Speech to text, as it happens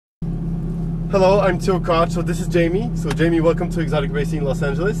Hello, I'm Theo Koch. So this is Jamie. So Jamie, welcome to Exotic Racing Los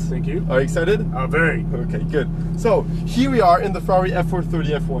Angeles. Thank you. Are you excited? Very. Okay, good. So here we are in the Ferrari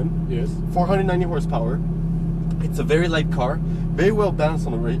F430 F1. Yes. 490 horsepower. It's a very light car, very well balanced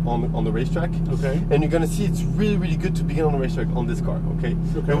on the racetrack. Okay. And you're gonna see it's really good to begin on the racetrack on this car. Okay.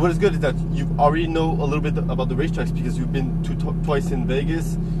 Okay. And what is good is that you already know a little bit about the racetracks because you've been twice in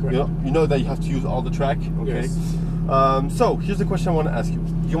Vegas. Correct. You know that you have to use all the track. Okay. Yes. So here's the question I want to ask you.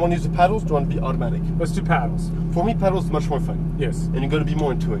 Do you want to use the paddles? Do you want to be automatic? Let's do paddles. For me, paddles is much more fun. Yes. And you're going to be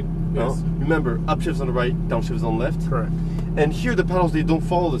more into it. Yes. Remember, upshifts on the right, downshifts on the left. Correct. And here the paddles, they don't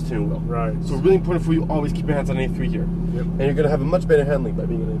follow the steering wheel. Right. So really important for you, always keep your hands on A3 here. Yep. And you're going to have a much better handling by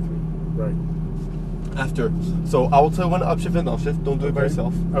being on Right. A3. After. So I will tell you when to upshift and downshift. Don't do it by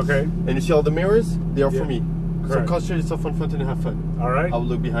yourself. Okay. And you see all the mirrors? They are for me. Correct. So concentrate yourself on front and have fun. All right. I will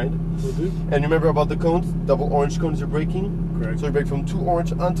look behind. Will do. And remember about the cones, double orange cones you're braking. Correct. So you brake from 2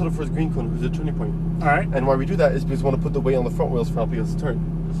 orange until the first green cone, which is a turning point. All right. And why we do that is because we want to put the weight on the front wheels for helping us turn.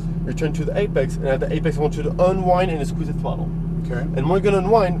 Return to the apex, and at the apex I want you to unwind and squeeze the throttle. Okay. And more you're going to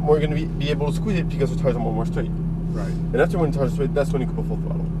unwind, more you're going to be able to squeeze it because the tires are more straight. Right. And after when the tires are straight, that's when you can put full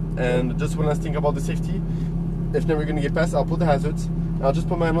throttle. And just one last thing about the safety, if never going to get past, I'll put the hazards. And I'll just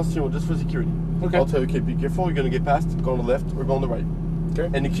put my hand on the steering wheel just for security. Okay. I'll tell you, okay, be careful, you're going to get past, go on the left or go on the right.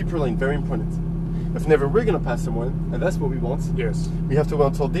 Okay. And you keep your lane, very important. If never we're going to pass someone, and that's what we want, Yes. we have to wait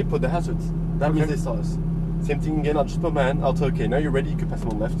until they put the hazards. That means they saw us. Same thing again, I'll just put my hand, I'll tell you, okay, now you're ready, you can pass them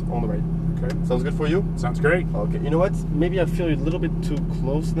on the left, on the right. Okay. Sounds good for you? Sounds great. Okay, you know what? Maybe I feel you're a little bit too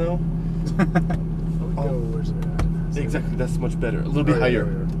close now. Oh, where's it at? Exactly, that's much better. A little bit higher.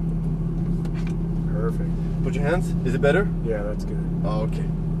 Perfect. Put your hands, is it better? Yeah, that's good. Okay.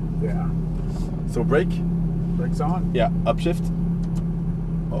 Yeah. So brake. Brakes on. Yeah, upshift.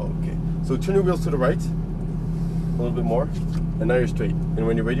 Okay. So turn your wheels to the right. A little bit more. And now you're straight. And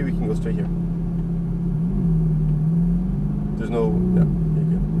when you're ready, we can go straight here. There's no, yeah, you're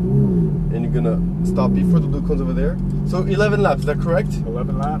good. And you're gonna stop before the blue cones over there. So 11 laps, is that correct?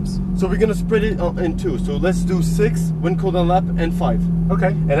 11 laps. So we're gonna spread it in 2. So let's do 6, 1 cool down lap, and 5. Okay.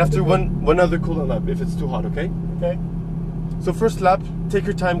 And after one other cool down lap if it's too hot, okay? Okay. So first lap, take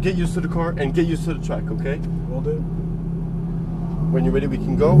your time, get used to the car, and get used to the track, okay? Will do. When you're ready, we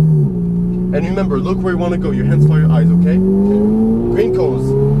can go. And remember, look where you want to go. Your hands follow your eyes, okay? Green cones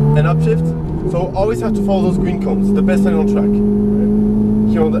and upshift. So always have to follow those green cones. The best line on track.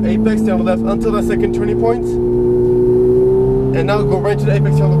 Here on the apex, down the left until that second turning point. And now go right to the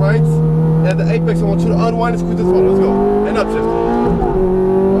apex here on the right. And at the apex, I want you to unwind and squeeze the throttle. Let's go. And upshift.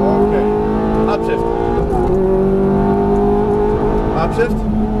 Okay. Upshift. Upshift.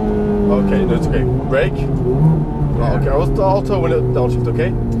 Okay, that's okay. Brake. Okay, I'll tell when it downshift,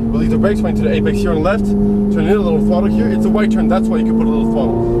 okay? Release the brakes, right to the apex here on the left. Turn in a little throttle here. It's a white turn, that's why you can put a little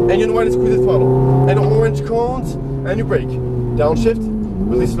throttle. And you unwind and squeeze the throttle. And orange cones, and you brake. Downshift,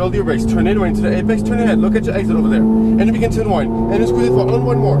 release slowly your brakes. Turn in, right into the apex, turn ahead. Look at your exit over there. And you begin to unwind. And you squeeze the throttle,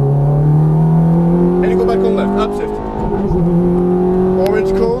 unwind more. And you go back on left, upshift.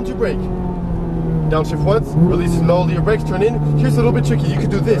 Orange cones, you brake. Downshift once, release slowly your brakes, turn in. Here's a little bit tricky, you can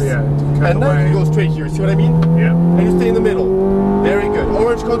do this. Oh, yeah. And now you go straight here, see what I mean? Yeah. And you stay in the middle. Very good.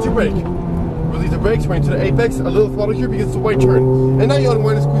 Orange cones, you brake. Release the brakes, right into the apex, a little throttle here because it's a white turn. And now you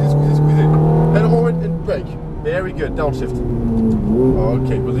unwind and squeeze it, squeeze it, squeeze it. And orange and brake. Very good, downshift.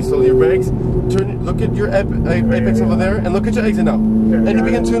 Okay, release slowly your brakes. Turn, look at your apex over there, and look at your exit now. Yeah, and you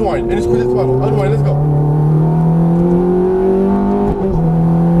begin to unwind, and you squeeze the throttle. Unwind, let's go.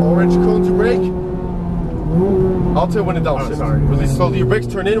 Orange cones, you brake. I'll tell you when to downshift. Oh, sorry. Release slowly your brakes,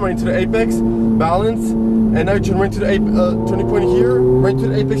 turn in, right into the apex, balance, and now you turn right to the turning point here, right to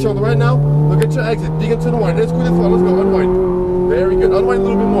the apex here on the right now. Look at your exit, begin to unwind, and squeeze the throttle, let's go, unwind. Very good, unwind a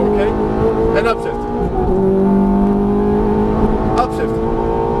little bit more, okay? And upshift. Upshift.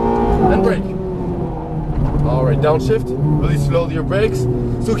 And brake. Alright, downshift, release slowly your brakes.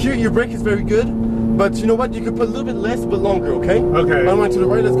 So here your brake is very good, but you know what, you can put a little bit less but longer, okay? Okay. Unwind to the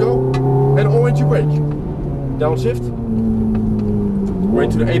right, let's go. And orange your brake. Downshift.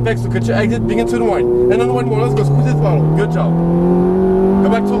 Right to the apex, look at your exit, begin to unwind. And unwind more, let's go, squeeze the throttle. Good job. Go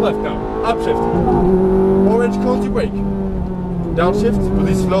back to the left now. Upshift. Orange cones, you brake. Downshift,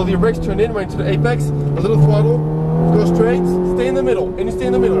 release slowly your brakes, turn in, right to the apex, a little throttle, go straight, stay in the middle, and you stay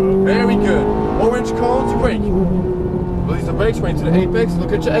in the middle. Very good. Orange cones, you brake. Release the brakes, right to the apex,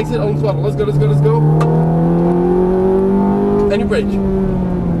 look at your exit, on the throttle. Let's go, let's go, let's go. And you brake.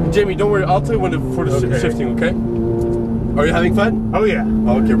 Jamie, don't worry, I'll tell you when for the shifting, okay? Are you having fun? Oh yeah.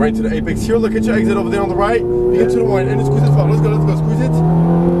 Okay, right to the apex here. Look at your exit over there on the right. Begin to the wine and squeeze the throttle. Let's go, squeeze it.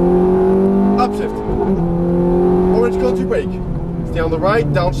 Upshift. Orange cones, you brake. stay on the right,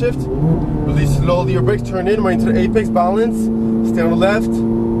 downshift. Release slowly your brakes, turn in, right into the apex, balance. Stay on the left,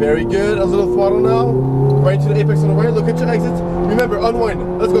 very good. A little throttle now, right into the apex on the right, look at your exits. Remember,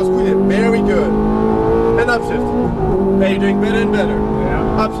 unwind, let's go, squeeze it, very good. And upshift. Hey, you're doing better and better.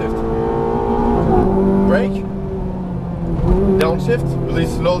 Yeah. Upshift. Brake. Downshift, release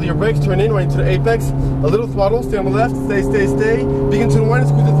slowly your brakes, turn in, right into the apex. A little throttle, stay on the left, stay. Begin to unwind,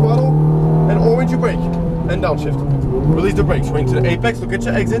 squeeze the throttle. And orange your brake. And downshift. Release the brakes, right into the apex, look at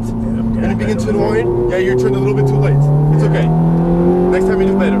your exit. And then begin to unwind. Yeah, you're turned a little bit too late. It's okay. Next time you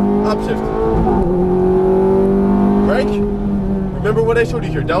do better. Upshift. Brake. Remember what I showed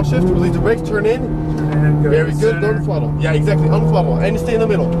you here. Downshift, release the brakes, turn in. Very good, don't throttle. Yeah, exactly, unthrottle. And stay in the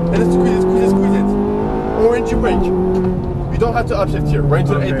middle. And then squeeze it. Orange your brake. You don't have to upshift here. Right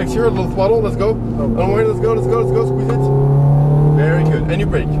into the apex here, a little throttle, let's go. Unwind, let's go, squeeze it. Very good. And you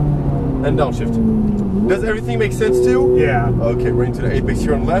brake. And downshift. Does everything make sense to you? Yeah. Okay, right into the apex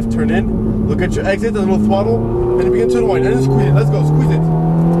here on the left, turn in. Look at your exit, a little throttle. And you begin to unwind. And then squeeze it. Let's go, squeeze it.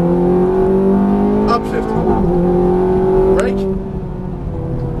 Upshift. Brake.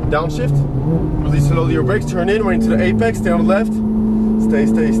 Downshift. Release slowly your brakes, turn in, right into the apex, stay on the left. Stay,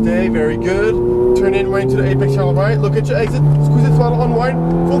 very good. Turn in right into the apex here on the right, look at your exit, squeeze the throttle, unwind,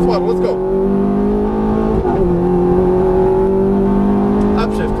 full throttle, let's go.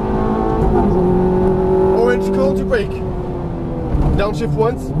 Upshift. Orange cone to brake. Downshift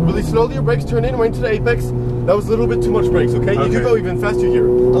once, release slowly your brakes, turn in right into the apex. That was a little bit too much brakes, okay? You can go even faster here,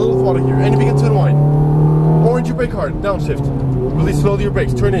 a little throttle here, and you begin to unwind. Orange your brake hard, downshift. Release slowly your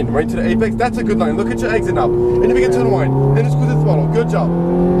brakes, turn in, right into the apex. That's a good line. Look at your exit now. And you begin to unwind. And you squeeze the throttle. Good job.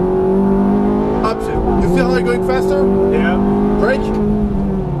 Upshift. You feel how you're going faster? Yeah. Brake.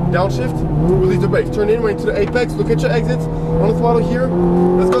 Downshift. Release the brakes. Turn in, right into the apex. Look at your exits. On the throttle here.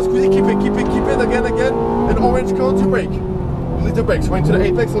 Let's go, squeeze it. Keep it. Again. And orange cone to brake. Release the brakes. Right into the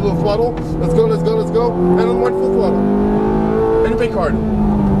apex. A little throttle. Let's go. And unwind full throttle. And brake hard.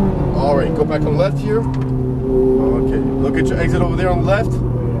 Alright, go back on the left here. Okay, look at your exit over there on the left.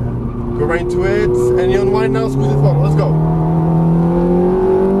 Go right into it, and you unwind now, squeeze the throttle, let's go.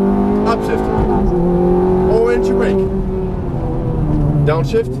 Upshift. Orange your brake.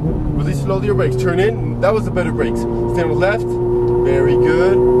 Downshift, release slowly your brakes, turn in, that was the better brakes. Stay on the left, very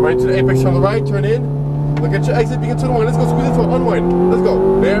good. Right to the apex on the right, turn in. Look at your exit, begin to unwind, let's go, squeeze the throttle, unwind, let's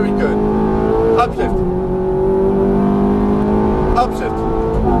go. Very good. Upshift.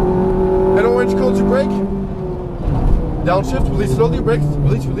 And orange cones your brake. Downshift, release slowly your brakes,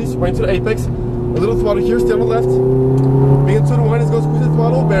 release, right into the apex. A little throttle here, stay on the left. Begin to unwind, let's go, squeeze the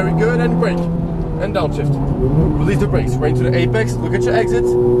throttle, very good, and brake. And downshift. Release the brakes, right into the apex, look at your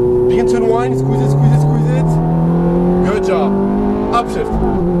exits. Begin to unwind, squeeze it. Good job. Upshift.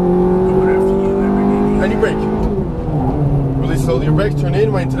 And you brake. Release slowly your brakes, turn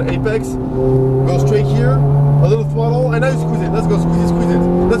in, right into the apex. Go straight here, a little throttle, and now you squeeze it. Let's go, squeeze it.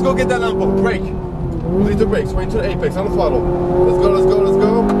 Let's go get that Lambo, brake. Release the brakes, right into the apex, on the throttle. Let's go.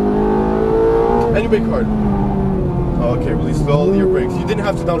 And you brake hard. Okay, release slowly your brakes. You didn't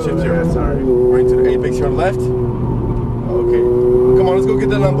have to downshift here. Yeah, sorry. Right into the apex here on the left. Okay. Come on, let's go get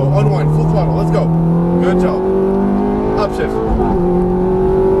that Lambo. Unwind, full throttle, let's go. Good job. Upshift.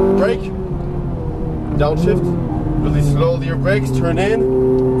 Brake. Downshift. Release slowly your brakes, turn in.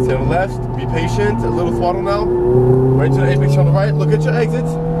 Stay on the left, be patient. A little throttle now. Right into the apex here on the right. Look at your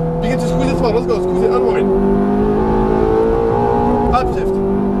exits. Begin to squeeze the throttle, let's go, squeeze it, unwind. Upshift.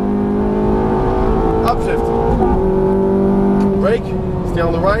 Brake, stay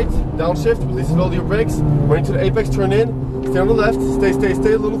on the right, downshift, release slowly your brakes, right into the apex, turn in, stay on the left, stay,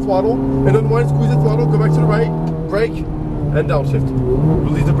 a little throttle, and unwind, squeeze the throttle, go back to the right, brake, and downshift.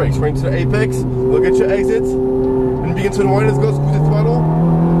 Release the brakes, right into the apex, look at your exits, and begin to unwind, let's go, squeeze the throttle.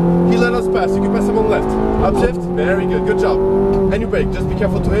 He let us pass, you can pass him on the left. Upshift, very good job. And you brake, just be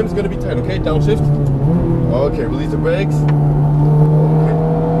careful to him, it's going to be tight, okay? Downshift. Okay, release the brakes. Okay.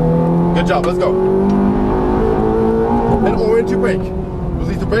 Good job, let's go. And orange your brake.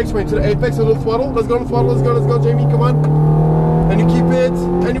 Release the brakes, right into the apex, a little throttle. Let's go on the throttle, let's go, Jamie, come on. And you keep it,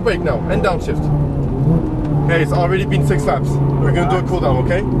 and you brake now, and downshift. Okay, it's already been 6 laps. We're going to do a cool down,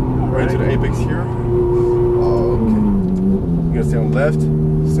 okay? Right into the apex here. Okay. You're going to stay on the left.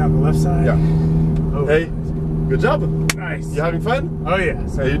 Stay on the left side? Yeah. Oh. Hey, good job. Nice. You having fun? Oh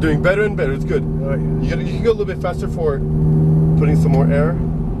yes. Hey, you're doing better and better. It's good. Oh yeah. You can go a little bit faster for putting some more air.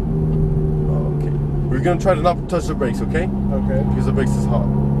 Okay. We're gonna try to not touch the brakes, okay? Okay. Because the brakes is hot.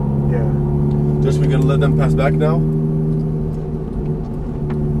 Yeah. Just we're gonna let them pass back now.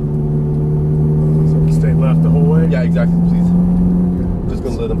 So stay left the whole way? Yeah, exactly. Please. Okay. Just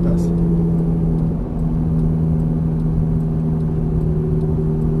gonna let them pass.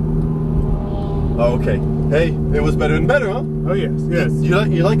 Oh, okay. Hey, it was better and better, huh? Oh yes, yes.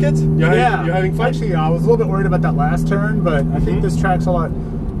 You like it? You're having fun? Actually, I was a little bit worried about that last turn, but I think this track's a lot.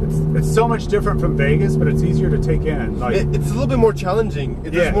 It's so much different from Vegas, but it's easier to take in. Like, it's a little bit more challenging.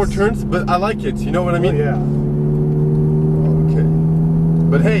 There's more turns, but I like it. You know what I mean? Yeah. Okay.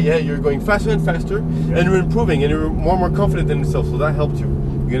 But hey, yeah, you're going faster and faster, and you're improving, and you're more and more confident in yourself. So that helped you.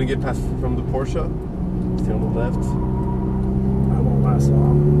 You're gonna get past from the Porsche. Stay on the left. I won't last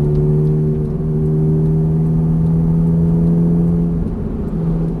long.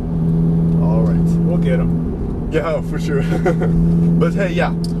 All right. We'll get them. Yeah, for sure. But hey,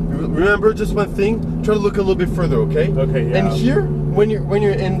 yeah. Remember, just one thing. Try to look a little bit further, okay? Okay. Yeah. And here, when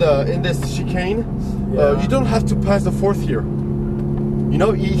you're in this chicane, you don't have to pass the fourth here. You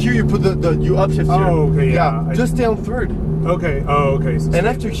know, here you put the upshift here. Oh, okay. Yeah. Just stay on third. Okay. Oh, okay. So and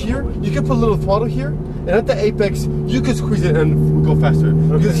after here, you can put a little throttle here, and at the apex, you can squeeze it and go faster.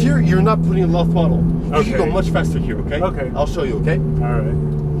 Okay. Because here, you're not putting a lot of throttle. You Okay. can go much faster here, okay? Okay. I'll show you, okay? All right.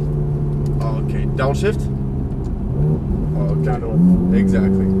 Okay, downshift. Okay. Down to what?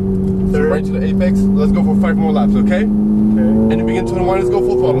 Exactly. So Third. right to the apex. Let's go for 5 more laps, okay? Okay. And you begin to unwind. Let's go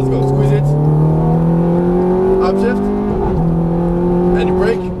full throttle. Let's go. Squeeze it. Upshift. And you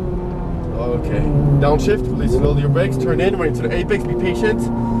brake. Okay. Downshift. Release slowly your brakes. Turn in. Right into the apex. Be patient.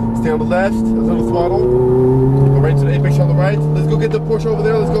 Stay on the left. A little throttle. Go right into the apex on the right. Let's go get the Porsche over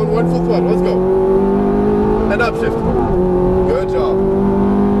there. Let's go unwind full throttle. Let's go. And upshift. Good job.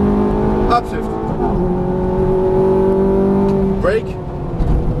 Upshift. Brake.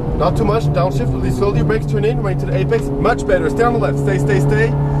 Not too much. Downshift. Release slowly your brakes. Turn in. Right into the apex. Much better. Stay on the left. Stay, stay, stay.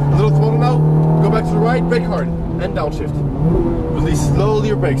 A little throttle now. Go back to the right. Brake hard. And downshift. Release slowly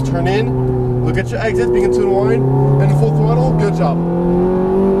your brakes. Turn in. Look at your exit. Begin to unwind. And full throttle. Good job.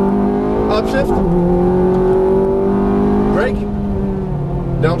 Upshift. Brake.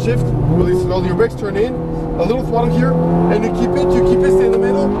 Downshift. Release slowly your brakes. Turn in. A little throttle here. And you keep it. You keep it. Stay in the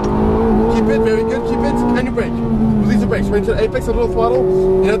middle. Keep it. Very good. Keep it. And you brake. Release the brakes. Right into the apex. A little throttle.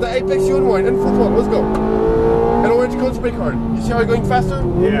 And at the apex you unwind. And full throttle. Let's go. And orange cones. Brake hard. You see how you're going faster?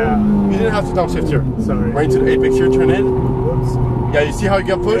 Yeah. You didn't have to downshift here. Sorry. Right into the apex here. Turn in. Whoops. Yeah, you see how you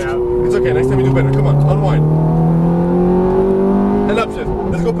got pushed? Yeah. It's okay, next time you do better. Come on, unwind. And upshift.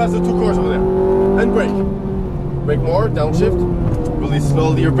 Let's go past the 2 cars over there. And brake. Brake more, downshift. Release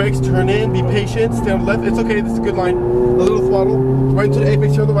slowly your brakes, turn in, be patient, stay on the left. It's okay, this is a good line. A little throttle. Right into the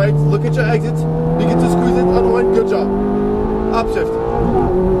apex here on the right. Look at your exit. Begin to squeeze it, unwind, good job. Upshift.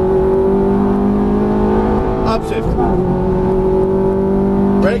 Upshift.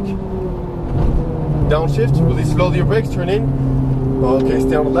 Brake. Downshift, release slowly your brakes, turn in. Okay,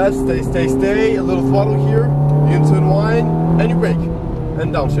 stay on the left, stay, stay, stay. A little throttle here. Begin to unwind, and you brake.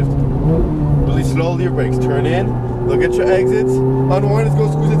 And downshift. Release slowly your brakes, turn in. Look at your exits. Unwind, let's go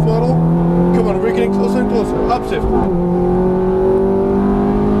squeeze the throttle. Come on, we're getting closer and closer. Upshift.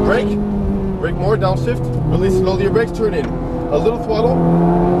 Brake. Brake more, downshift. Release slowly your brakes, turn in. A little throttle.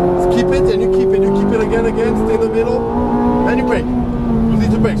 Just keep it, and you keep it. You keep it again, stay in the middle. And you brake. Release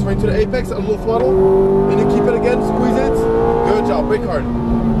the brakes, right to the apex, a little throttle, and you keep it again, squeeze it. Good job, brake hard.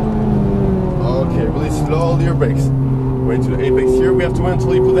 Okay, release slowly your brakes. Right to the apex here, we have to wait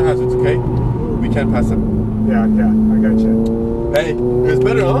until you put the hazards, okay? We can't pass them. Yeah, I got you. Hey, it's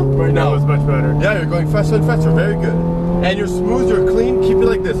better, huh? Right now. That was much better. Yeah, you're going faster and faster, very good. And you're smooth, you're clean, keep it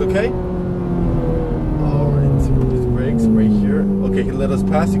like this, okay? Alright, so these brakes right here. Okay, he let us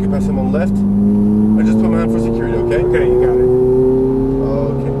pass, you can pass him on left. I just put my hand for security, okay? Okay, you got it.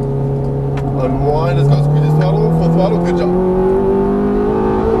 Unwind, let's go squeeze this throttle, full throttle, good job.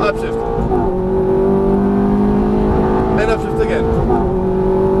 Upshift. And upshift again.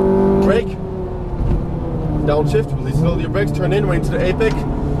 Brake. Downshift, release slowly your brakes, turn in, right into the apex.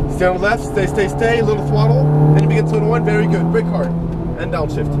 Stay on the left, stay, stay, stay, a little throttle. And you begin to unwind, very good. Brake hard. And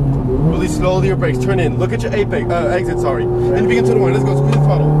downshift. Release slowly your brakes, turn in. Look at your apex, exit, sorry. And you begin to unwind, let's go squeeze the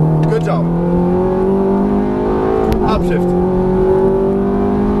throttle. Good job. Upshift.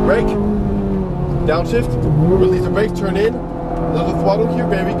 Brake. Downshift, release the brakes, turn in. A little throttle here,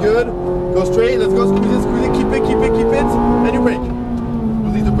 very good. Go straight, let's go, squeeze it, keep it, keep it, keep it. And you brake.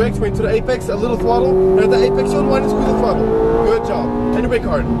 Release the brakes, right to the apex, a little throttle. And at the apex, you unwind and squeeze the throttle. Good job. And you brake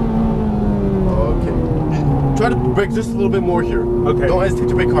hard. Okay. Try to brake just a little bit more here. Okay. Don't hesitate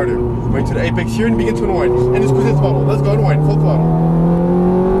to brake harder. Right to the apex here and begin to unwind. And you squeeze the throttle. Let's go, unwind, full throttle.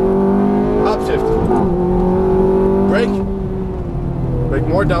 Upshift. Brake. Brake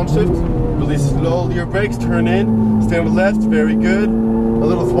more, downshift. Release slowly your brakes, turn in, stay on the left, very good. A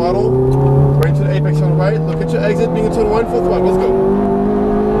little throttle, right to the apex on the right, look at your exit, begin to unwind, full throttle, let's go.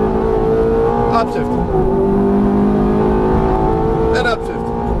 Upshift. And upshift.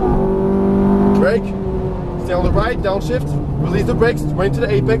 Brake. Stay on the right, downshift, release the brakes, right into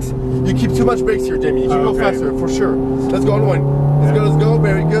the apex. You keep too much brakes here, Jamie. You can go faster, for sure. Let's go, unwind. Let's go,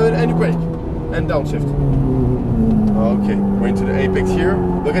 very good. And you brake. And downshift. Okay, right into the apex here.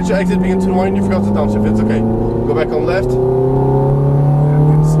 Look at your exit, begin to unwind. You forgot to downshift, it's okay. Go back on left.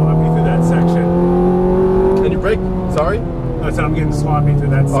 Sloppy through that section. And you brake, sorry? I said I'm getting sloppy through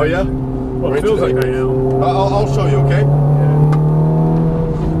that section. Oh yeah? Well, it feels like I am. I'll show you, okay? Yeah.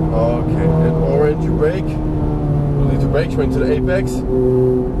 Okay, and orange, you brake. Release the brakes, right into the apex.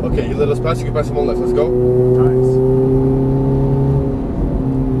 Okay, you let us pass, you can pass him on left. Let's go. Nice.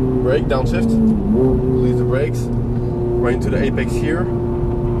 Brake, downshift. Release the brakes. Right into the apex here.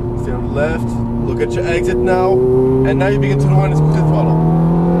 Stay on the left. Look at your exit now. And now you begin to unwind and squeeze the throttle.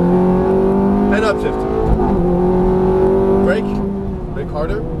 And upshift. Brake. Brake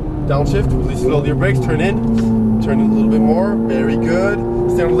harder. Downshift. Release slowly your brakes. Turn in. Turn in a little bit more. Very good.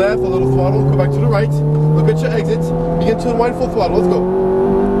 Stay on the left. A little throttle. Go back to the right. Look at your exit. Begin to unwind full throttle. Let's go.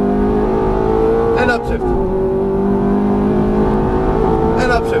 And upshift.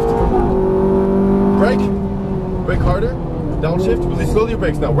 And upshift. Brake. Brake harder. Downshift. Release slowly your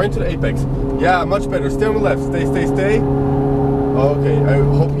brakes now. Right into the apex. Yeah, much better. Stay on the left. Stay, stay, stay. Okay, I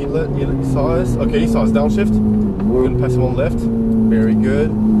hope he saw us. Okay, he saw us. Downshift. We're gonna pass him on left. Very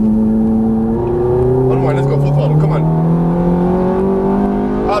good. Unwind. Let's go. Full throttle. Come on.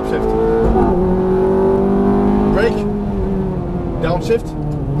 Upshift. Brake. Downshift.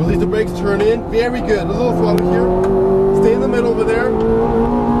 Release the brakes. Turn in. Very good. A little throttle here. Stay in the middle over there.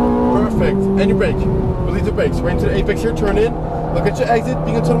 Perfect. And you brake. Release the brakes. Right into the apex here. Turn in. Look at your exit.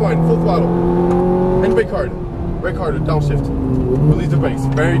 Begin to unwind. Full throttle. And brake hard. Brake harder. Downshift. Release the brakes.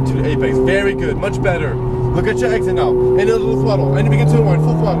 Very to the apex. Very good. Much better. Look at your exit now. And a little throttle. And you begin to unwind.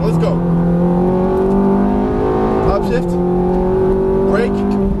 Full throttle. Let's go. Upshift. Brake.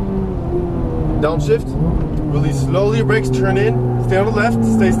 Downshift. Release slowly your brakes. Turn in. Stay on the left.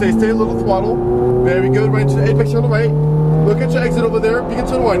 Stay, stay, stay. A little throttle. Very good. Right into the apex here on the right. Look at your exit over there. Begin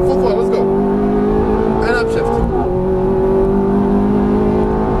to unwind. Full throttle. Let's go. And upshift.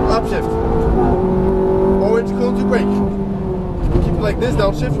 Upshift. Orange, close your brake. Keep it like this.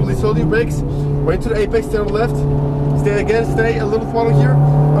 Downshift. Release slowly your brakes. Right into the apex. Stay on the left. Stay again. Stay. A little throttle here.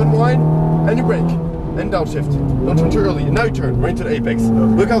 Unwind. And you brake. And downshift. Don't turn too early. Now you turn right into the apex.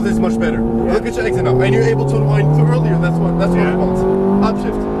 Look how this is much better. Look at your exit now. And you're able to unwind too earlier. That's what we want.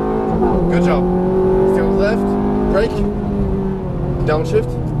 Upshift. Good job. Stay on the left. Brake. Downshift.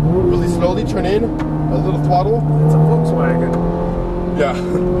 Release slowly. Turn in. A little throttle. It's a Volkswagen. Yeah.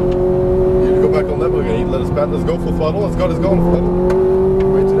 You go back on level again. Let us back. Let's go full throttle. Let's go on throttle.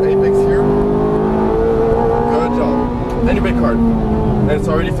 Right to the apex here. Good job. And you brake hard. And it's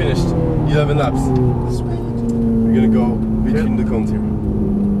already finished. 11 laps. Sweet. We're gonna go between the cones here.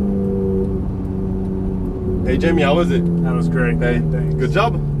 Hey Jamie, how was it? That was great. Hey, thanks. good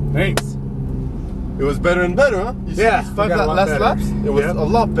job. Thanks. It was better and better, huh? You see Yeah, these 5 we got a lot last better. laps? It was Yep. a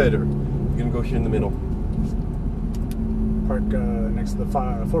lot better. We're gonna go here in the middle. Park next to the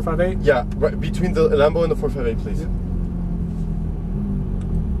 458. Yeah, right between the Lambo and the 458, please.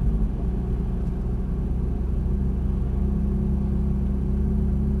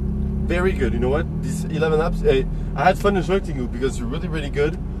 Very good. You know what? These 11 laps, I had fun instructing you because you're really, really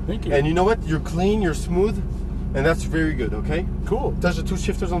good. Thank you. And you know what? You're clean, you're smooth, and that's very good, okay? Cool. Touch the 2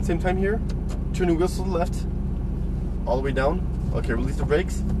 shifters on the same time here. Turn your wheels to the left. All the way down. Okay, release the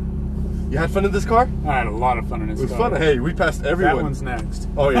brakes. You had fun in this car? I had a lot of fun in this It was car. fun. Hey, we passed everyone. That one's next.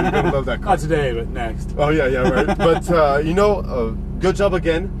 Oh yeah, you're gonna love that car. Not today, but next. Oh yeah, right. But you know, good job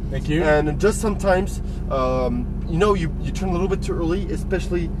again. Thank you. And just sometimes, you know, you turn a little bit too early,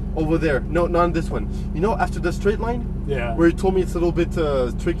 especially over there. No, not on this one. You know, after the straight line. Yeah. Where you told me it's a little bit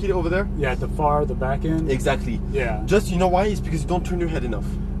tricky over there. Yeah, at the back end. Exactly. Yeah. Just, you know why? It's because you don't turn your head enough.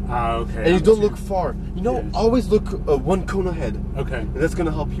 Ah, okay. And you don't look far. You know, Yeah. always look 1 cone ahead. Okay. And that's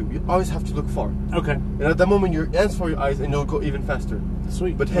gonna help you. You always have to look far. Okay. And at that moment, your hands for your eyes, and you'll go even faster.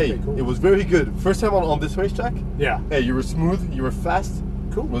 Sweet. But hey, Okay, cool. it was very good. First time on this racetrack. Yeah. Hey, you were smooth. You were fast.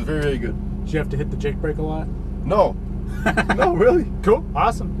 Cool. It was very, very good. Did you have to hit the Jake brake a lot? No. No, really. Cool.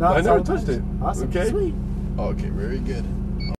 Awesome. No, I that's never all that touched matters. it. Awesome. Okay. Sweet. Okay, very good.